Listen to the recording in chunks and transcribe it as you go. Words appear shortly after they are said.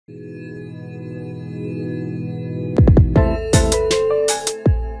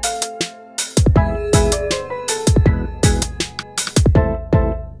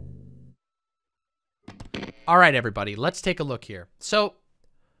All right, everybody, let's take a look here. So,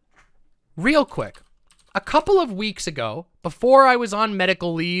 real quick, a couple of weeks ago, before I was on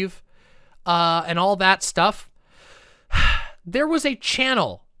medical leave and all that stuff, there was a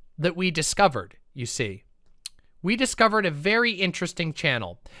channel that we discovered, you see. We discovered a very interesting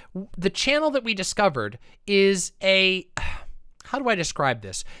channel. The channel that we discovered is a, how do I describe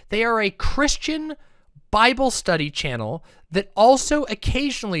this? They are a Christian Bible study channel that also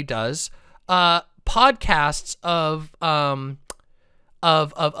occasionally does podcasts of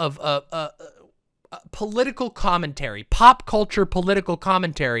political commentary, pop culture political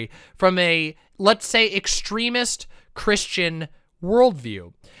commentary from a, let's say, extremist Christian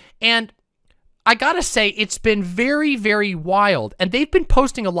worldview. And I gotta say, it's been very, very wild, and they've been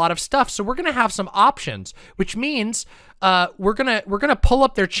posting a lot of stuff. So we're gonna have some options, which means we're gonna pull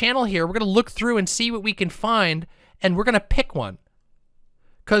up their channel here. We're gonna look through and see what we can find, and we're gonna pick one.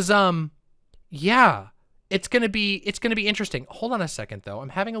 Cause yeah, it's gonna be interesting. Hold on a second though. I'm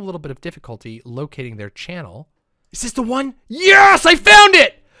having a little bit of difficulty locating their channel. Is this the one? Yes, I found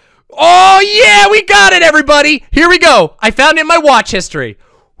it. Oh yeah, we got it, everybody. Here we go. I found it in my watch history.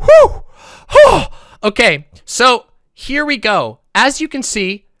 Whew. Okay, so here we go. As you can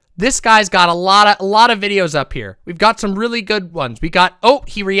see, this guy's got a lot of videos up here. We've got some really good ones. We got, oh,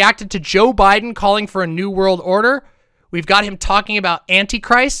 he reacted to Joe Biden calling for a new world order. We've got him talking about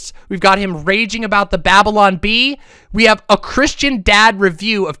antichrists. We've got him raging about the Babylon Bee. We have a Christian dad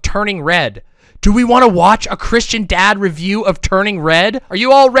review of Turning Red. Do we want to watch a Christian dad review of Turning Red? Are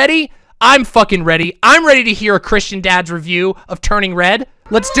you all ready? I'm fucking ready. I'm ready to hear a Christian dad's review of Turning Red.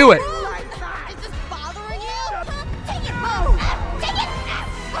 Let's do it.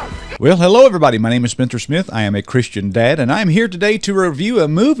 Well, hello everybody. My name is Spencer Smith. I am a Christian dad, and I'm here today to review a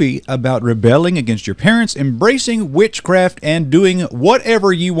movie about rebelling against your parents, embracing witchcraft, and doing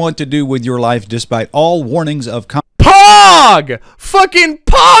whatever you want to do with your life despite all warnings of Pog! Fucking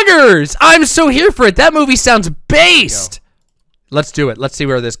poggers! I'm so here for it. That movie sounds based. Let's do it. Let's see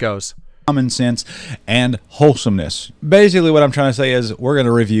where this goes. Common sense and wholesomeness. Basically what I'm trying to say is we're going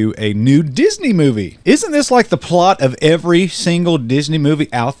to review a new Disney movie. Isn't this like the plot of every single Disney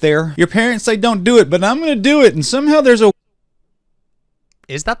movie out there? Your parents say don't do it, but I'm going to do it, and somehow there's a...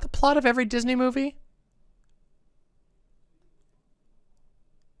 Is that the plot of every Disney movie?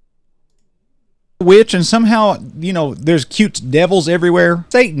 Witch, and somehow, you know, there's cute devils everywhere.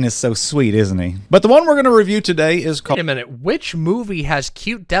 Satan is so sweet, isn't he? But the one we're going to review today is called... Wait a minute, which movie has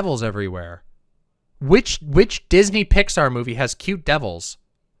cute devils everywhere? Which Disney Pixar movie has cute devils?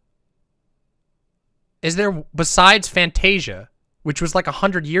 Is there, besides Fantasia, which was like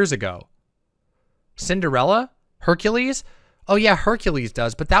 100 years ago? Cinderella? Hercules? Oh yeah, Hercules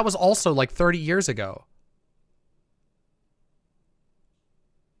does, but that was also like 30 years ago.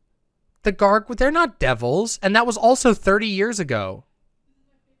 The they're not devils, and that was also 30 years ago.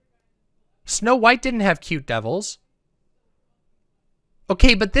 Snow White didn't have cute devils.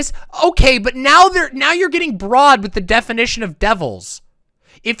 Okay, but now you're getting broad with the definition of devils.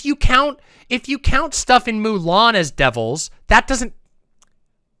 If you count stuff in Mulan as devils, that doesn't...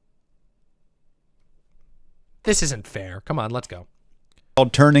 This isn't fair. Come on, let's go.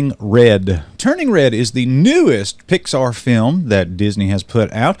 Called Turning Red. Turning Red is the newest Pixar film that Disney has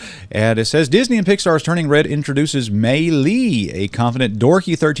put out, and it says Disney and Pixar's Turning Red introduces Mei Lee, a confident,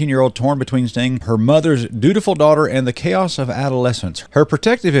 dorky 13-year-old torn between staying her mother's dutiful daughter and the chaos of adolescence. Her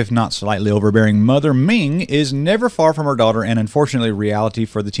protective, if not slightly overbearing mother, Ming, is never far from her daughter and unfortunately reality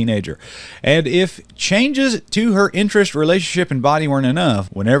for the teenager. And if changes to her interest, relationship, and body weren't enough,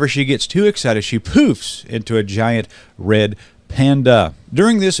 whenever she gets too excited, she poofs into a giant red panda.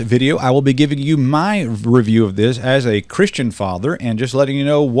 During this video, I will be giving you my review of this as a Christian father and just letting you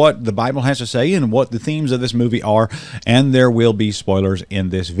know what the Bible has to say and what the themes of this movie are, and there will be spoilers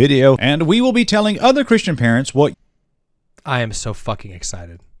in this video, and we will be telling other Christian parents what I am so fucking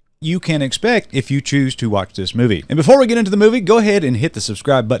excited. You can expect if you choose to watch this movie. And before we get into the movie, go ahead and hit the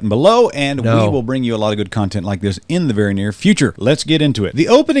subscribe button below, and we will bring you a lot of good content like this in the very near future. Let's get into it. The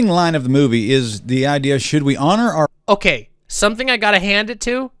opening line of the movie is the idea, should we honor our... Okay. Something I gotta hand it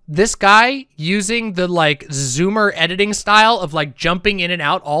to, this guy using the like zoomer editing style of like jumping in and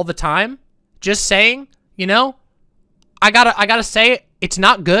out all the time. Just saying, you know, I gotta say it's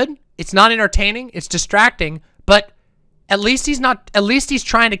not good. It's not entertaining. It's distracting, but at least he's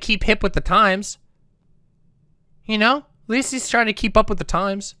trying to keep hip with the times. You know, at least he's trying to keep up with the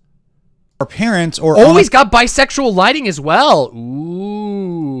times. Our parents or he's got bisexual lighting as well.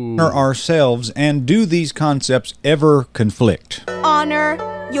 Ooh. Ourselves, and do these concepts ever conflict? Honor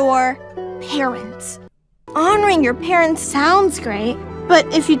your parents. Honoring your parents sounds great, but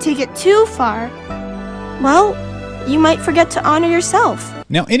if you take it too far, well, you might forget to honor yourself.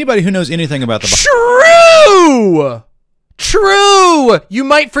 Now, anybody who knows anything about the Bible... True! True! You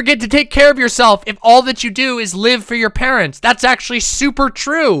might forget to take care of yourself if all that you do is live for your parents. That's actually super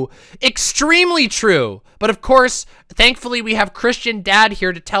true. Extremely true. But of course, thankfully, we have Christian Dad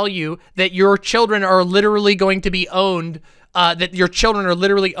here to tell you that your children are literally going to be owned, that your children are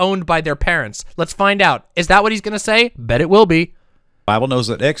literally owned by their parents. Let's find out. Is that what he's going to say? Bet it will be. Bible knows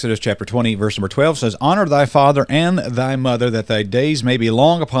that Exodus chapter 20, verse number 12 says, "Honor thy father and thy mother, that thy days may be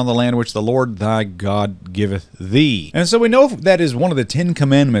long upon the land which the Lord thy God giveth thee." And so we know that is one of the 10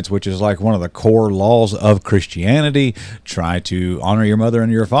 commandments, which is like one of the core laws of Christianity. Try to honor your mother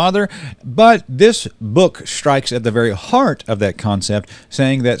and your father. But this book strikes at the very heart of that concept,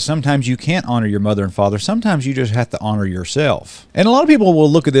 saying that sometimes you can't honor your mother and father. Sometimes you just have to honor yourself. And a lot of people will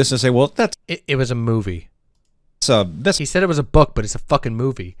look at this and say, well, that's... It was a movie. That's He said it was a book, but it's a fucking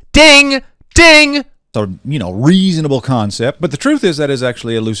movie. Ding! Ding! a, reasonable concept, but the truth is that is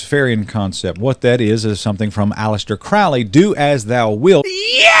actually a Luciferian concept. What that is something from Aleister Crowley, do as thou wilt.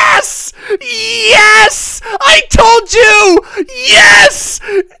 Yes! Yes! I told you! Yes!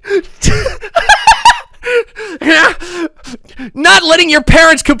 Not letting your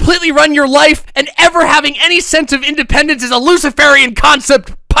parents completely run your life and ever having any sense of independence is a Luciferian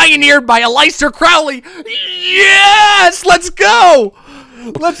concept pioneered by Aleister Crowley. Yes! Let's go!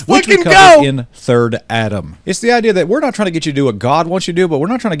 Let's fucking go! In Third Adam. It's the idea that we're not trying to get you to do what God wants you to do, but we're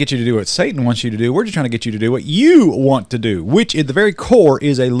not trying to get you to do what Satan wants you to do. We're just trying to get you to do what you want to do, which at the very core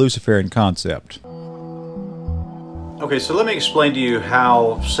is a Luciferian concept. Okay, so let me explain to you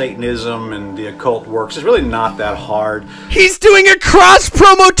how Satanism and the occult works. It's really not that hard. He's doing a cross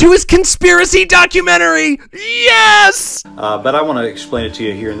promo to his conspiracy documentary! Yes! But I want to explain it to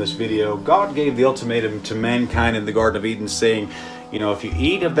you here in this video. God gave the ultimatum to mankind in the Garden of Eden, saying, if you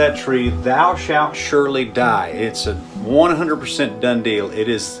eat of that tree, thou shalt surely die. It's a 100% done deal. It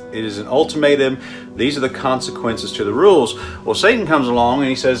is an ultimatum. These are the consequences to the rules. Well, Satan comes along and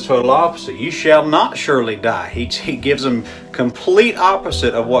he says total opposite. You shall not surely die. He gives them complete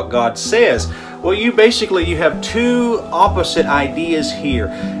opposite of what God says. Well, you have two opposite ideas here,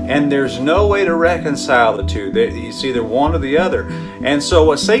 and there's no way to reconcile the two. It's either one or the other. And so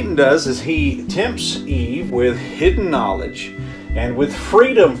what Satan does is he tempts Eve with hidden knowledge and with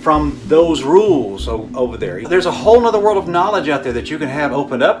freedom from those rules over there. There's a whole other world of knowledge out there that you can have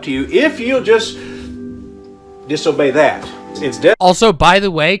opened up to you if you'll just disobey that. Also, by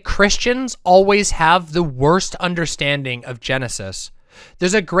the way, Christians always have the worst understanding of Genesis.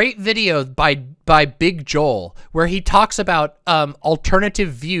 There's a great video by Big Joel where he talks about alternative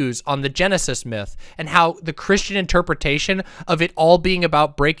views on the Genesis myth and how the Christian interpretation of it all being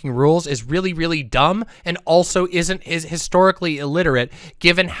about breaking rules is really, really dumb and also is historically illiterate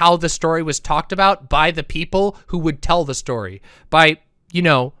given how the story was talked about by the people who would tell the story. By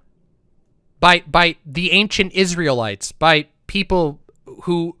the ancient Israelites, by people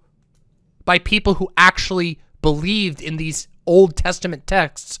who actually believed in these Old Testament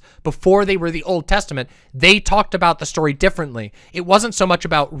texts before they were the Old Testament. They talked about the story differently. It wasn't so much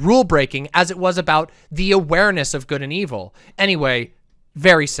about rule breaking as it was about the awareness of good and evil. Anyway,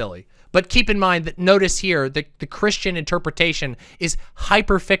 very silly. But keep in mind that notice here the Christian interpretation is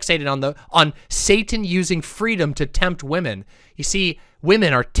hyper fixated on Satan using freedom to tempt women. You see,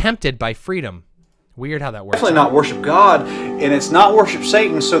 women are tempted by freedom. Weird how that works. Definitely not worship God, and it's not worship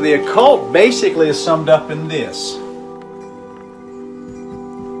Satan. So the occult basically is summed up in this: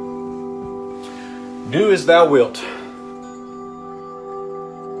 do as thou wilt.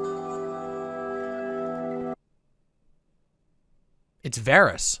 It's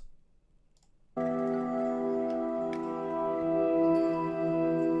Varus.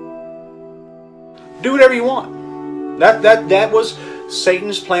 Do whatever you want. That was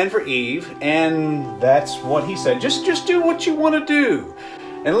Satan's plan for Eve, and that's what he said. Just do what you want to do.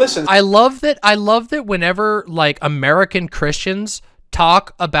 And listen, I love that whenever like American Christians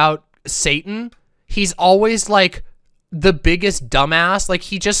talk about Satan, he's always like the biggest dumbass. Like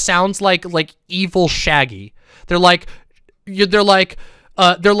he just sounds like evil Shaggy. They're like,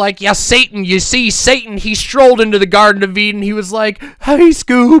 yeah, Satan, you see, Satan, he strolled into the Garden of Eden. He was like, hey,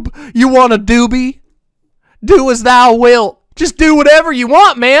 Scoob, you want a doobie? Do as thou wilt. Just do whatever you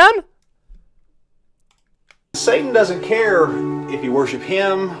want, man. Satan doesn't care if you worship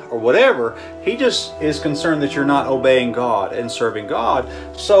him or whatever. He just is concerned that you're not obeying God and serving God.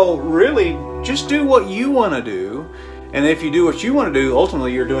 So really, just do what you want to do. And if you do what you want to do,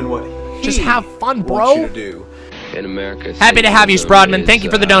 ultimately you're doing what he just have fun, bro. wants you to do. In America, happy to have you, Sprodman. Thank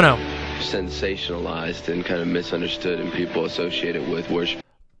you for the dono. Sensationalized and kind of misunderstood, and people associate it with worship.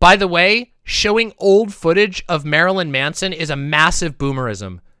 By the way, showing old footage of Marilyn Manson is a massive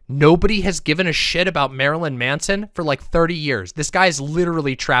boomerism. Nobody has given a shit about Marilyn Manson for like 30 years. This guy is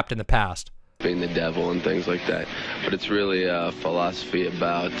literally trapped in the past. Being the devil and things like that, but it's really a philosophy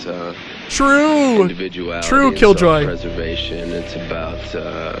about true individuality, true Killjoy. Preservation. It's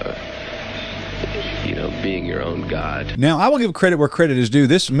about you know, being your own god. Now, I will give credit where credit is due.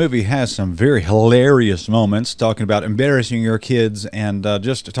 This movie has some very hilarious moments talking about embarrassing your kids and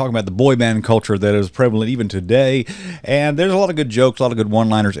just talking about the boy band culture that is prevalent even today. And there's a lot of good jokes, a lot of good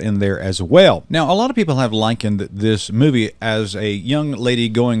one-liners in there as well. Now, a lot of people have likened this movie as a young lady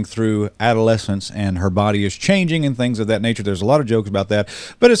going through adolescence and her body is changing and things of that nature. There's a lot of jokes about that.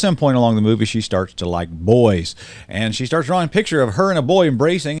 But at some point along the movie, she starts to like boys. And she starts drawing a picture of her and a boy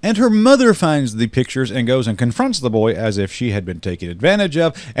embracing. And her mother finds the pictures and goes and confronts the boy as if she had been taken advantage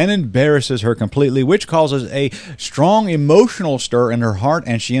of and embarrasses her completely, which causes a strong emotional stir in her heart,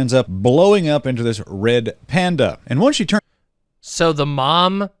 and she ends up blowing up into this red panda. And once she turns... So the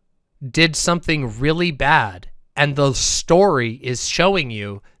mom did something really bad, and the story is showing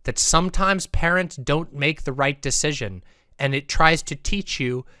you that sometimes parents don't make the right decision, and it tries to teach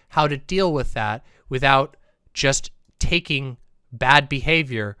you how to deal with that without just taking bad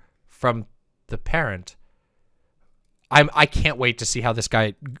behavior from the parent. I can't wait to see how this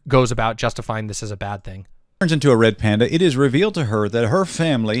guy goes about justifying this as a bad thing. Turns into a red panda, it is revealed to her that her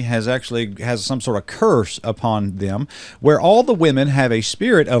family has some sort of curse upon them, where all the women have a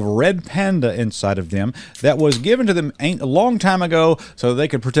spirit of red panda inside of them that was given to them a long time ago so that they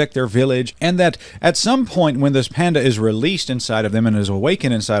could protect their village, and that at some point when this panda is released inside of them and is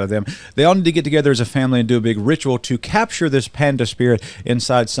awakened inside of them, they all need to get together as a family and do a big ritual to capture this panda spirit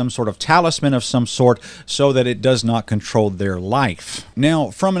inside some sort of talisman of some sort so that it does not control their life.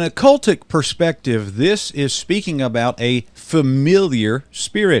 Now, from an occultic perspective, this is speaking about a familiar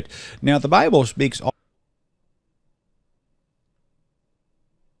spirit. Now, the Bible speaks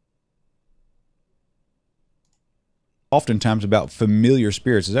oftentimes about familiar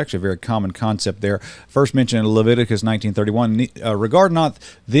spirits. It's actually a very common concept there. First mentioned in Leviticus 19:31, regard not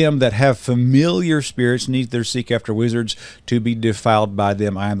them that have familiar spirits, neither seek after wizards to be defiled by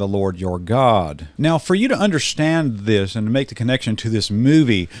them. I am the Lord your God. Now, for you to understand this and to make the connection to this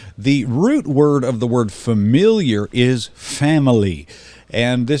movie, the root word of the word familiar is family.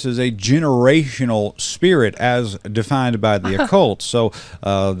 And this is a generational spirit as defined by the occult. So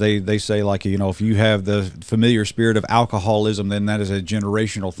they say, like, you know, if you have the familiar spirit of alcoholism, then that is a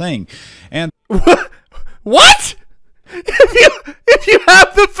generational thing. And what? If you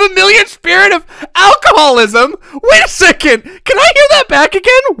have the familiar spirit of alcoholism, wait a second, can I hear that back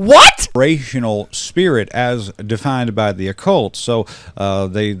again? What? Generational spirit as defined by the occult. So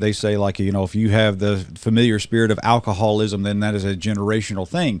they say, like, you know, if you have the familiar spirit of alcoholism, then that is a generational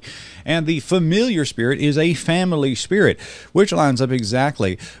thing. And the familiar spirit is a family spirit, which lines up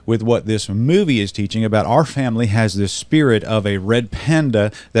exactly with what this movie is teaching about. Our family has this spirit of a red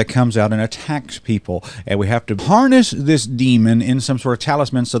panda that comes out and attacks people, and we have to harness this demon in some sort of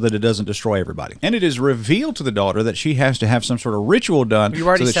talisman so that it doesn't destroy everybody. And it is revealed to the daughter that she has to have some sort of ritual done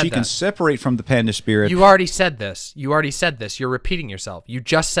so that she can separate from the panda spirit. You already said this. You already said this. You're repeating yourself. You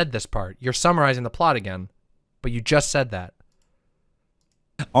just said this part. You're summarizing the plot again, but you just said that.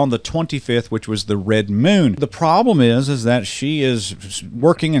 On the 25th, which was the red moon. The problem is that she is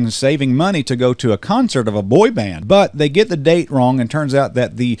working and saving money to go to a concert of a boy band, but they get the date wrong, and turns out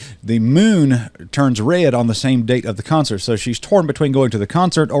that the moon turns red on the same date of the concert. So she's torn between going to the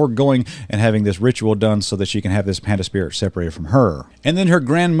concert or going and having this ritual done so that she can have this panda spirit separated from her. And then her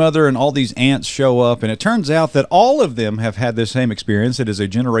grandmother and all these aunts show up, and it turns out that all of them have had the same experience. It is a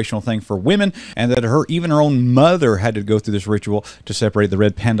generational thing for women, and that even her own mother had to go through this ritual to separate the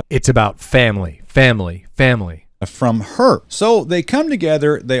red panda. It's about family, family, family. From her. So they come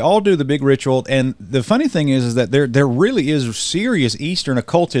together, they all do the big ritual, and the funny thing is that there really is serious Eastern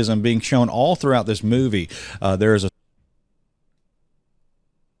occultism being shown all throughout this movie. There is a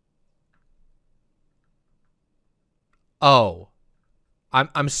Oh,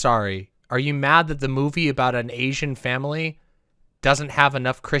 I'm sorry. Are you mad that the movie about an Asian family doesn't have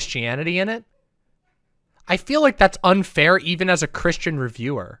enough Christianity in it? I feel like that's unfair even as a Christian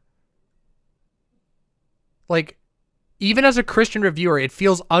reviewer. Like, even as a Christian reviewer, it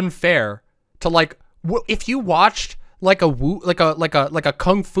feels unfair to, like, if you watched like a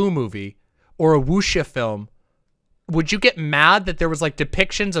kung fu movie or a wuxia film, would you get mad that there was like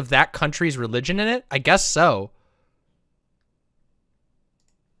depictions of that country's religion in it? I guess so.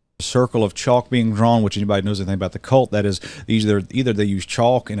 circle of chalk being drawn, which anybody knows anything about the cult, that is either they use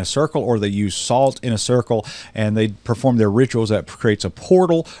chalk in a circle or they use salt in a circle, and they perform their rituals that creates a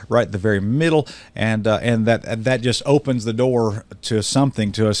portal right at the very middle, and that just opens the door to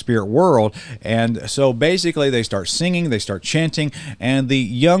something, to a spirit world. And so basically they start singing, they start chanting, and the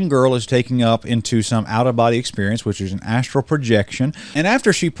young girl is taken up into some out-of-body experience, which is an astral projection. And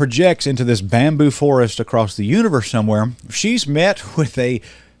after she projects into this bamboo forest across the universe somewhere, she's met with a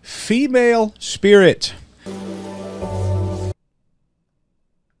female spirit.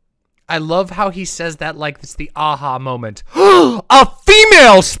 I love how he says that like it's the aha moment. A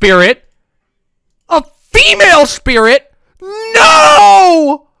female spirit? A female spirit?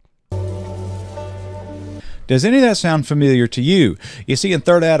 No! Does any of that sound familiar to you? You see, in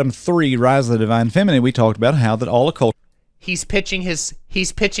 3rd Adam 3, Rise of the Divine Feminine, we talked about how that all occult... He's pitching his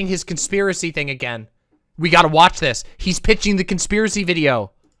conspiracy thing again. We gotta watch this. He's pitching the conspiracy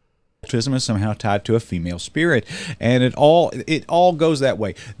video. Occultism is somehow tied to a female spirit, and it all goes that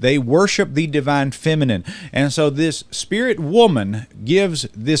way. They worship the divine feminine, and so this spirit woman gives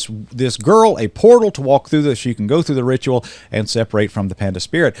this girl a portal to walk through, that she can go through the ritual and separate from the panda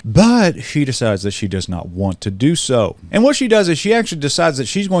spirit. But she decides that she does not want to do so, and what she does is she actually decides that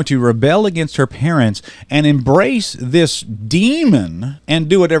she's going to rebel against her parents and embrace this demon and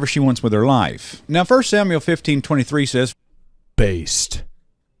do whatever she wants with her life. Now, 1 Samuel 15:23 says, "Based.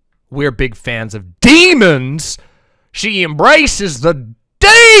 We're big fans of demons. She embraces the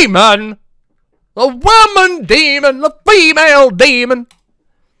demon. The woman demon, the female demon."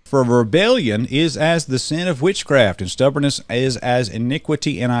 For rebellion is as the sin of witchcraft, and stubbornness is as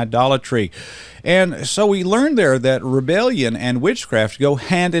iniquity and idolatry. And so we learned there that rebellion and witchcraft go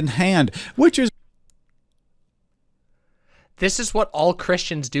hand in hand, which is... This is what all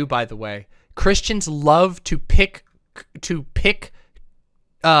Christians do, by the way. Christians love to pick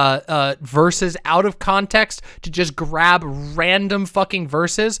verses out of context to just grab random fucking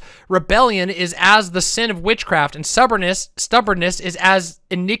verses. Rebellion is as the sin of witchcraft, and stubbornness is as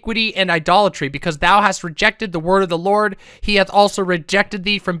iniquity and idolatry, because thou hast rejected the word of the Lord, he hath also rejected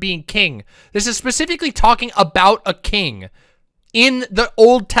thee from being king. This is specifically talking about a king in the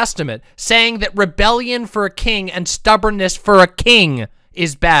Old Testament, saying that rebellion for a king and stubbornness for a king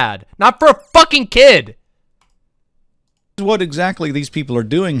is bad, not for a fucking kid. What exactly these people are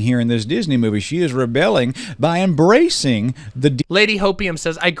doing here in this Disney movie. She is rebelling by embracing the... Lady Hopium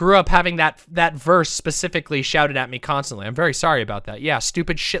says, I grew up having that verse specifically shouted at me constantly. I'm very sorry about that. Yeah,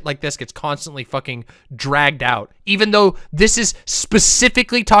 stupid shit like this gets constantly fucking dragged out, even though this is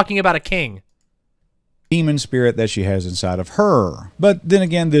specifically talking about a king. Demon spirit that she has inside of her. But then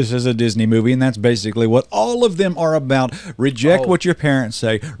again, this is a Disney movie, and that's basically what all of them are about. Reject what your parents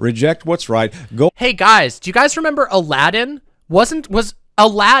say. Reject what's right. Go. Hey guys, do you guys remember Aladdin? Was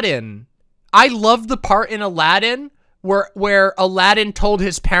Aladdin? I love the part in Aladdin where Aladdin told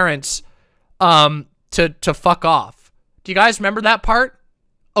his parents to fuck off. Do you guys remember that part?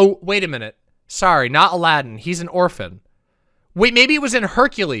 Oh, wait a minute. Sorry, not Aladdin. He's an orphan. Wait, maybe it was in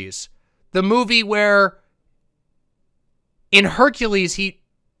Hercules, the movie where in Hercules, he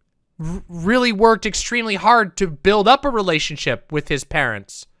really worked extremely hard to build up a relationship with his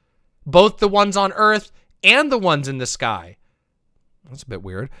parents, both the ones on Earth and the ones in the sky. That's a bit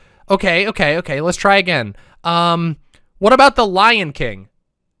weird. Okay, let's try again. What about the Lion King?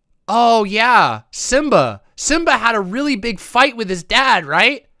 Oh, yeah, Simba. Simba had a really big fight with his dad,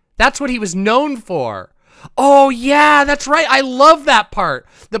 right? That's what he was known for. Oh, yeah, that's right. I love that part.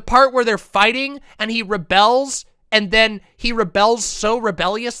 The part where they're fighting and he rebels, and then he rebels so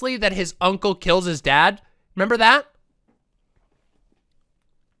rebelliously that his uncle kills his dad. Remember that?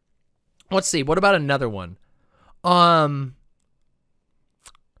 Let's see. What about another one? What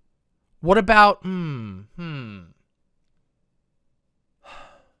about,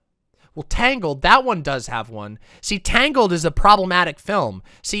 Well, Tangled, that one does have one. See, Tangled is a problematic film.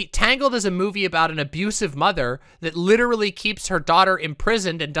 See, Tangled is a movie about an abusive mother that literally keeps her daughter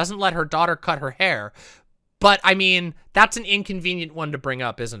imprisoned and doesn't let her daughter cut her hair. But, I mean, that's an inconvenient one to bring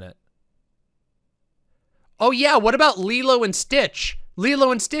up, isn't it? Oh, yeah, what about Lilo and Stitch?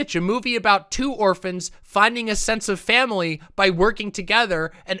 Lilo and Stitch, a movie about two orphans finding a sense of family by working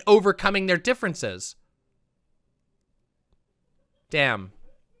together and overcoming their differences. Damn.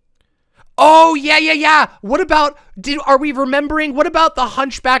 Oh, yeah. What about, are we remembering, what about The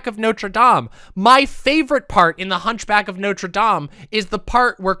Hunchback of Notre Dame? My favorite part in The Hunchback of Notre Dame is the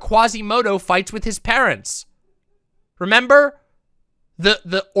part where Quasimodo fights with his parents. Remember?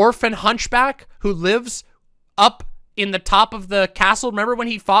 The orphan hunchback who lives up in the top of the castle. Remember when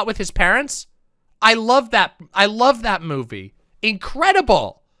he fought with his parents? I love that movie.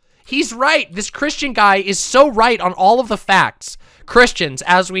 Incredible. He's right. This Christian guy is so right on all of the facts. Christians,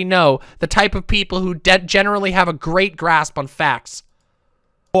 as we know, the type of people who generally have a great grasp on facts.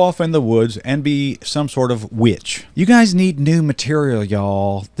 Off in the woods and be some sort of witch. You guys need new material,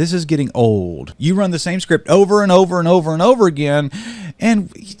 y'all. This is getting old. You run the same script over and over and over and over again, and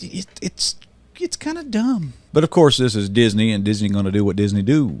it's kind of dumb. But of course, this is Disney, and Disney going to do what Disney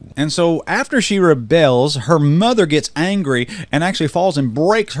do. And so after she rebels, her mother gets angry and actually falls and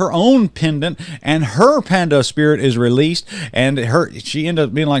breaks her own pendant, and her panda spirit is released, and she ends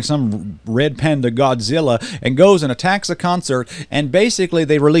up being like some red panda Godzilla and goes and attacks the concert, and basically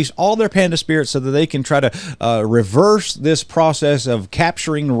they release all their panda spirits so that they can try to reverse this process of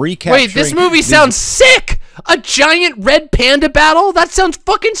capturing, recapturing. Wait, this movie sounds sick! A giant red panda battle? That sounds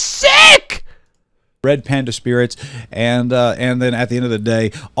fucking sick! Red panda spirits, and then at the end of the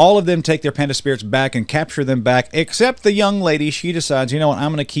day, all of them take their panda spirits back and capture them back, except the young lady. She decides, you know what, I'm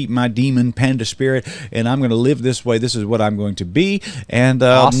going to keep my demon panda spirit, and I'm going to live this way. This is what I'm going to be, and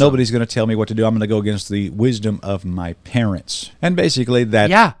awesome. Nobody's going to tell me what to do. I'm going to go against the wisdom of my parents. And basically that...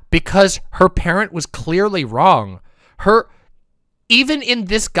 Yeah, because her parent was clearly wrong. Even in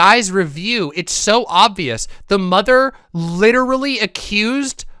this guy's review, it's so obvious. The mother literally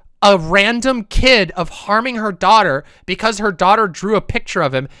accused a random kid of harming her daughter because her daughter drew a picture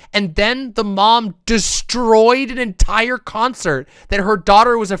of him, and then the mom destroyed an entire concert that her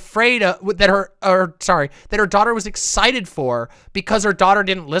daughter was afraid of, that her daughter was excited for because her daughter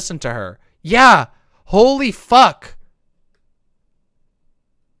didn't listen to her. Yeah, holy fuck.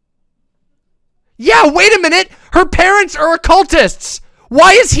 Yeah, wait a minute. Her parents are occultists.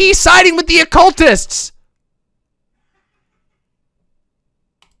 Why is he siding with the occultists?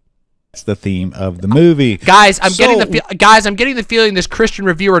 That's the theme of the movie. Guys, I'm getting the feeling this Christian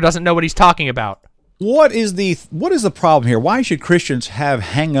reviewer doesn't know what he's talking about. What is the problem here? Why should Christians have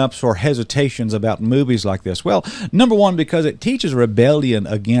hang-ups or hesitations about movies like this? Well, number one, because it teaches rebellion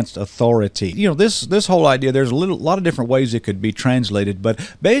against authority. You know, this whole idea, there's a lot of different ways it could be translated,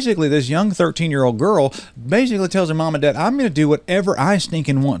 but basically this young 13-year-old girl basically tells her mom and dad, I'm going to do whatever I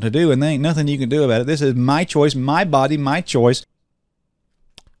stinking want to do, and there ain't nothing you can do about it. This is my choice, my body, my choice.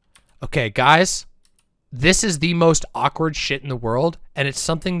 Okay, guys, this is the most awkward shit in the world, and it's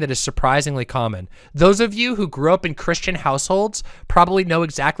something that is surprisingly common. Those of you who grew up in Christian households probably know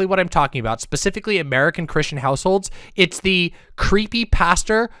exactly what I'm talking about, specifically American Christian households. It's the creepy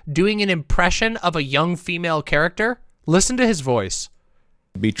pastor doing an impression of a young female character. Listen to his voice.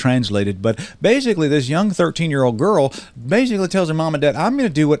 Be translated, but basically this young 13-year-old girl basically tells her mom and dad, I'm going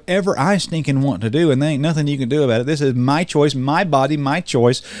to do whatever I stinking want to do, and there ain't nothing you can do about it. This is my choice, my body, my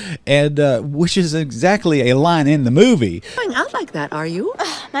choice, and which is exactly a line in the movie. Going out like that, are you?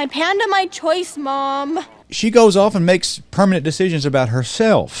 My panda, my choice, Mom. She goes off and makes permanent decisions about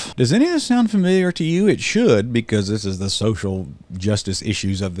herself. Does any of this sound familiar to you? It should, because this is the social justice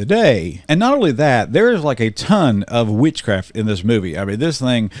issues of the day. And not only that, there is like a ton of witchcraft in this movie. I mean, this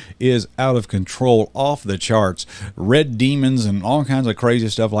thing is out of control, off the charts. Red demons and all kinds of crazy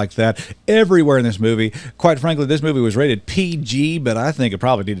stuff like that everywhere in this movie. Quite frankly, this movie was rated PG, but I think it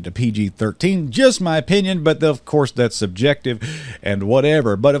probably needed a PG-13. Just my opinion, but of course that's subjective and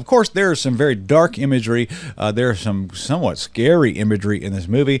whatever. But of course there is some very dark imagery. There's some somewhat scary imagery in this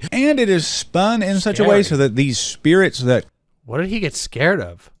movie, and it is spun in such a way so that these spirits that... What did he get scared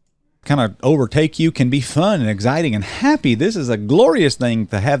of? Kind of overtake you can be fun and exciting and happy. This is a glorious thing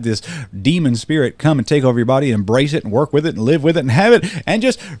to have this demon spirit come and take over your body, and embrace it and work with it and live with it and have it, and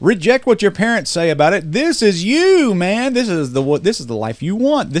just reject what your parents say about it. This is you, man. This is the life you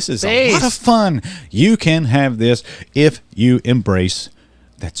want. This is a lot of fun. You can have this if you embrace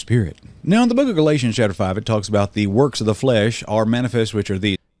that spirit. Now, in the book of Galatians, chapter 5, it talks about the works of the flesh are manifest, which are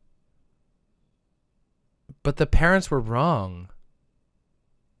these. But the parents were wrong.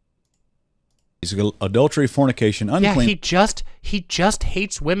 Adultery, fornication, unclean. Yeah, he just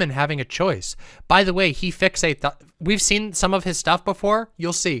hates women having a choice. By the way, he fixates. We've seen some of his stuff before.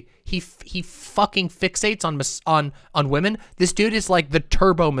 You'll see. He fucking fixates on women. This dude is like the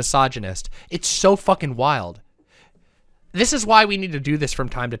turbo misogynist. It's so fucking wild. This is why we need to do this from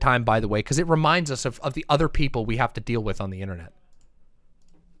time to time, by the way, because it reminds us of the other people we have to deal with on the internet.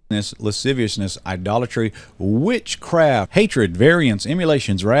 Lasciviousness, idolatry, witchcraft, hatred, variance,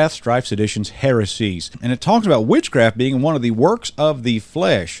 emulations, wrath, strife, seditions, heresies. And it talks about witchcraft being one of the works of the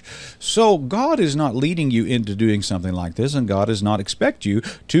flesh. So God is not leading you into doing something like this, and God does not expect you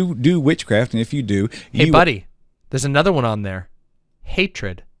to do witchcraft. And if you do... Hey, buddy, there's another one on there.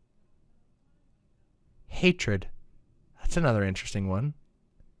 Hatred. Hatred. That's another interesting one.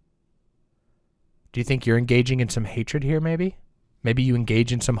 Do you think you're engaging in some hatred here, maybe? Maybe you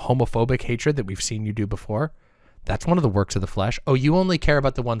engage in some homophobic hatred that we've seen you do before. That's one of the works of the flesh. Oh, you only care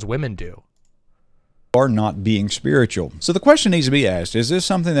about the ones women do. Are not being spiritual. So the question needs to be asked, is this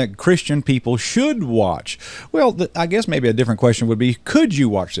something that Christian people should watch? Well, I guess maybe a different question would be, could you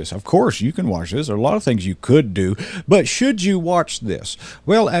watch this? Of course, you can watch this. There are a lot of things you could do, but should you watch this?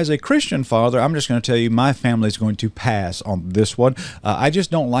 Well, as a Christian father, I'm just going to tell you my family is going to pass on this one. I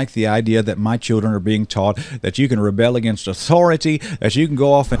just don't like the idea that my children are being taught that you can rebel against authority, that you can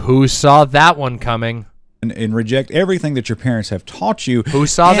go off and Who saw that one coming? And reject everything that your parents have taught you. Who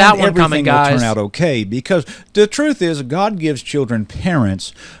saw that one coming, guys? Everything will turn out okay, because the truth is God gives children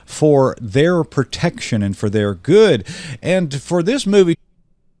parents for their protection and for their good. And for this movie...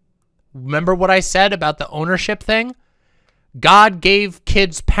 Remember what I said about the ownership thing? God gave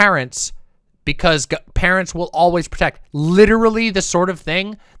kids parents because parents will always protect. Literally the sort of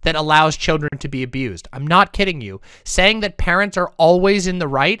thing that allows children to be abused. I'm not kidding you. Saying that parents are always in the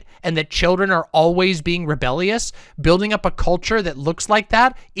right and that children are always being rebellious, building up a culture that looks like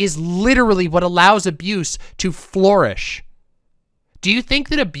that, is literally what allows abuse to flourish. Do you think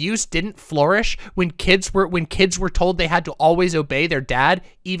that abuse didn't flourish when kids were told they had to always obey their dad,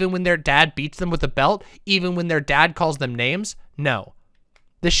 even when their dad beats them with a belt, even when their dad calls them names? No.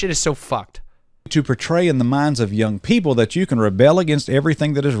 This shit is so fucked. To portray in the minds of young people that you can rebel against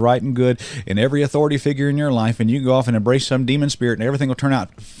everything that is right and good and every authority figure in your life, and you can go off and embrace some demon spirit and everything will turn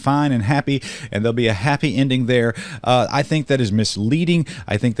out fine and happy and there'll be a happy ending there. I think that is misleading.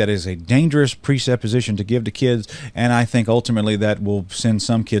 I think that is a dangerous presupposition to give to kids, and I think ultimately that will send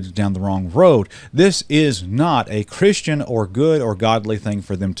some kids down the wrong road. This is not a Christian or good or godly thing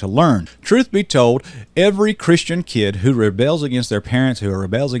for them to learn. Truth be told, every Christian kid who rebels against their parents, who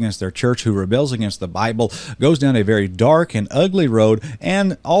rebels against their church, who rebels against the Bible, goes down a very dark and ugly road,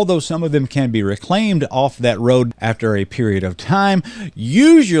 and although some of them can be reclaimed off that road after a period of time,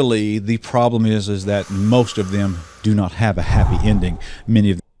 usually the problem is that most of them do not have a happy ending.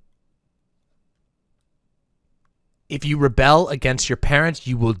 Many of them. If you rebel against your parents,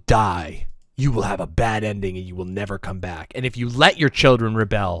 you will die. You will have a bad ending and you will never come back. And if you let your children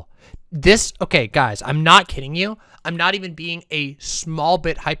rebel, okay, guys, I'm not kidding you. I'm not even being a small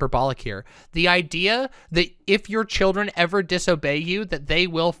bit hyperbolic here. The idea that if your children ever disobey you, that they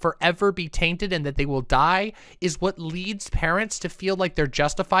will forever be tainted and that they will die is what leads parents to feel like they're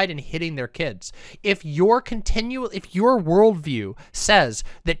justified in hitting their kids. If your worldview says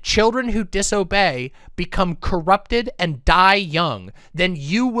that children who disobey become corrupted and die young, then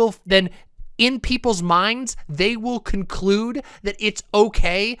in people's minds, they will conclude that it's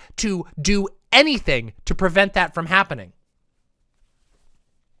okay to do anything to prevent that from happening.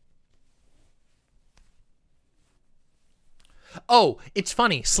 Oh, it's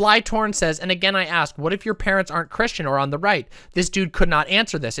funny. Sly Torn says, and again I ask, what if your parents aren't Christian or on the right? This dude could not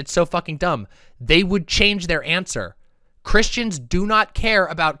answer this. It's so fucking dumb. They would change their answer. Christians do not care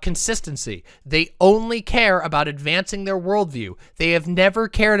about consistency. They only care about advancing their worldview. They have never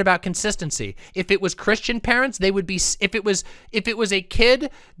cared about consistency. If it was Christian parents, they would be, if it was a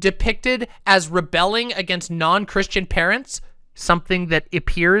kid depicted as rebelling against non-Christian parents, something that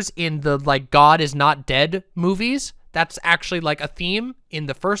appears in the like God is not dead movies, that's actually like a theme in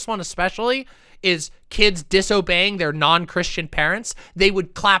the first one especially, is kids disobeying their non-Christian parents, they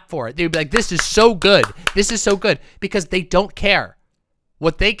would clap for it. They would be like, this is so good. This is so good, because they don't care.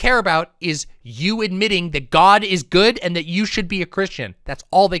 What they care about is you admitting that God is good and that you should be a Christian. That's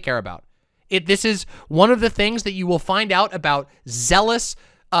all they care about. This is one of the things that you will find out about zealous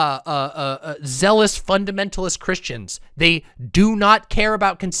fundamentalist Christians. They do not care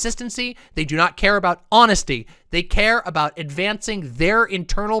about consistency. They do not care about honesty. They care about advancing their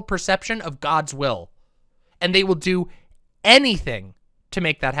internal perception of God's will. And they will do anything to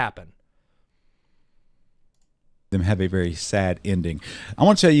make that happen. Them have a very sad ending. I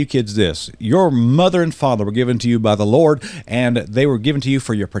want to tell you kids this: your mother and father were given to you by the Lord, and they were given to you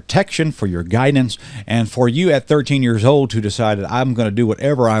for your protection, for your guidance, and for you at 13 years old to decide that I'm going to do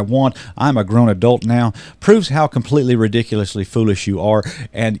whatever I want, I'm a grown adult now, proves how completely ridiculously foolish you are,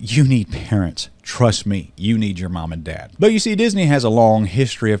 and you need parents. Trust me, you need your mom and dad. But you see, Disney has a long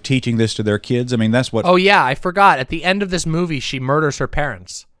history of teaching this to their kids. I mean, that's what... Oh yeah, I forgot. At the end of this movie, she murders her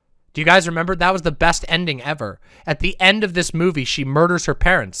parents. Do you guys remember? That was the best ending ever. At the end of this movie, she murders her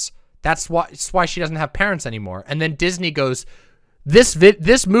parents. That's why she doesn't have parents anymore. And then Disney goes, this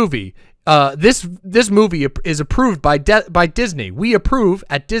movie is approved by Disney. We approve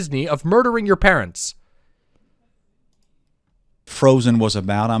at Disney of murdering your parents. Frozen was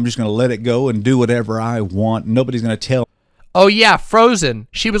about. I'm just going to let it go and do whatever I want. Nobody's going to tell. Oh yeah, Frozen.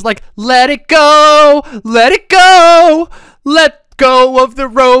 She was like, let it go, let it go, let go of the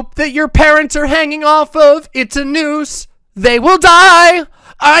rope that your parents are hanging off of. It's a noose. They will die.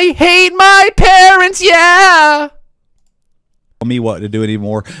 I hate my parents, yeah. Me what to do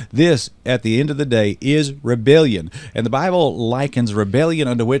anymore. This, at the end of the day, is rebellion. And the Bible likens rebellion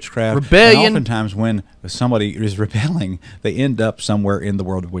unto witchcraft. Rebellion. And oftentimes when somebody is rebelling, they end up somewhere in the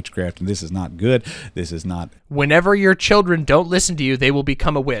world of witchcraft. And this is not good. This is not Whenever your children don't listen to you, they will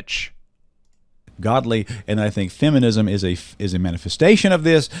become a witch. godly. And I think feminism is a manifestation of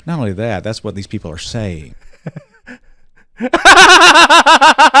this. Not only that, that's what these people are saying.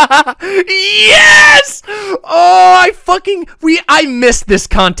 Yes! Oh, I missed this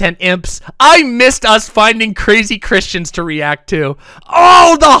content, imps. I missed us finding crazy Christians to react to.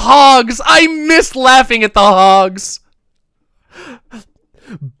 Oh, the hogs! I missed laughing at the hogs.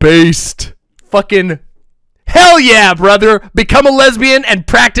 Based. Fucking hell yeah, brother. Become a lesbian and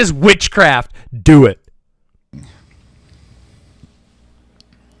practice witchcraft. Do it.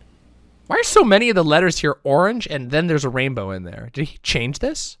 Why are so many of the letters here orange and then there's a rainbow in there? Did he change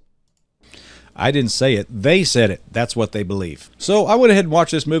this? I didn't say it. They said it. That's what they believe. So I went ahead and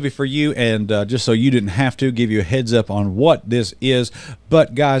watched this movie for you, and just so you didn't have to, give you a heads up on what this is.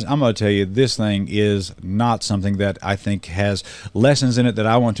 But guys, I'm going to tell you, this thing is not something that I think has lessons in it that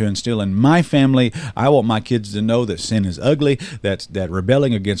I want to instill in my family. I want my kids to know that sin is ugly, that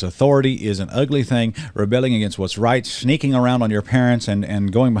rebelling against authority is an ugly thing, rebelling against what's right, sneaking around on your parents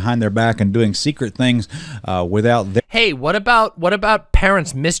and going behind their back and doing secret things without their... Hey, what about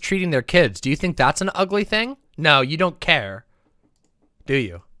parents mistreating their kids? Do you think that's an ugly thing? No, you don't care. Do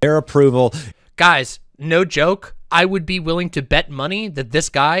you? Their approval. Guys, no joke. I would be willing to bet money that this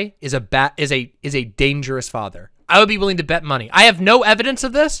guy is a dangerous father. I would be willing to bet money. I have no evidence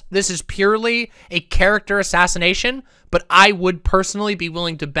of this. This is purely a character assassination, but I would personally be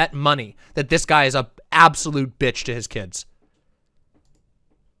willing to bet money that this guy is a absolute bitch to his kids.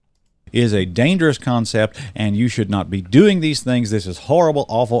 Is a dangerous concept, and you should not be doing these things. This is horrible,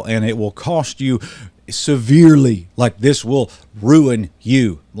 awful, and it will cost you severely. Like, this will ruin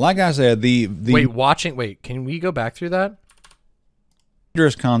you. Like I said, Wait, can we go back through that?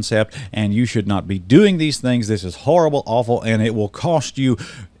 Dangerous concept, and you should not be doing these things. This is horrible, awful, and it will cost you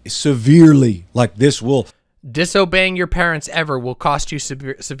severely. Like, this will... Disobeying your parents ever will cost you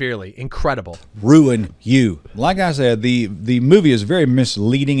severely. Incredible. Ruin you. Like I said, the movie is very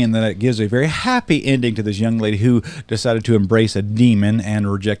misleading in that it gives a very happy ending to this young lady who decided to embrace a demon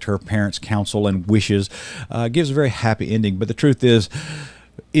and reject her parents' counsel and wishes. Gives a very happy ending, but the truth is,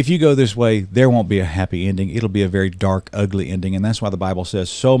 if you go this way, there won't be a happy ending. It'll be a very dark, ugly ending, and that's why the Bible says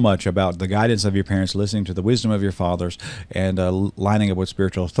so much about the guidance of your parents, listening to the wisdom of your fathers, and lining up with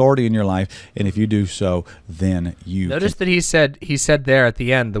spiritual authority in your life. And if you do so, then you notice that he said there at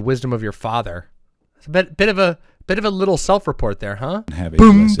the end, the wisdom of your father. It's a bit of a little self-report there, huh? Have a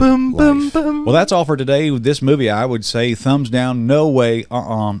boom, blessed boom, life. boom, boom. Well, that's all for today. This movie, I would say, thumbs down. No way.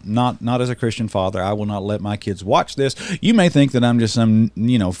 Not as a Christian father. I will not let my kids watch this. You may think that I'm just some,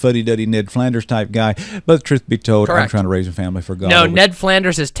 fuddy-duddy Ned Flanders type guy, but the truth be told, Correct. I'm trying to raise a family for God. No, Ned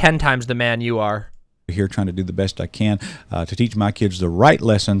Flanders is 10 times the man you are. Here trying to do the best I can to teach my kids the right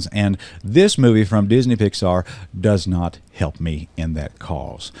lessons, and this movie from Disney Pixar does not help me in that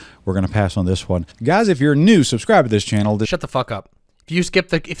cause. We're going to pass on this one. Guys, if you're new, subscribe to this channel. Shut the fuck up.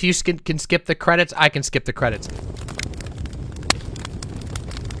 If you can skip the credits, I can skip the credits.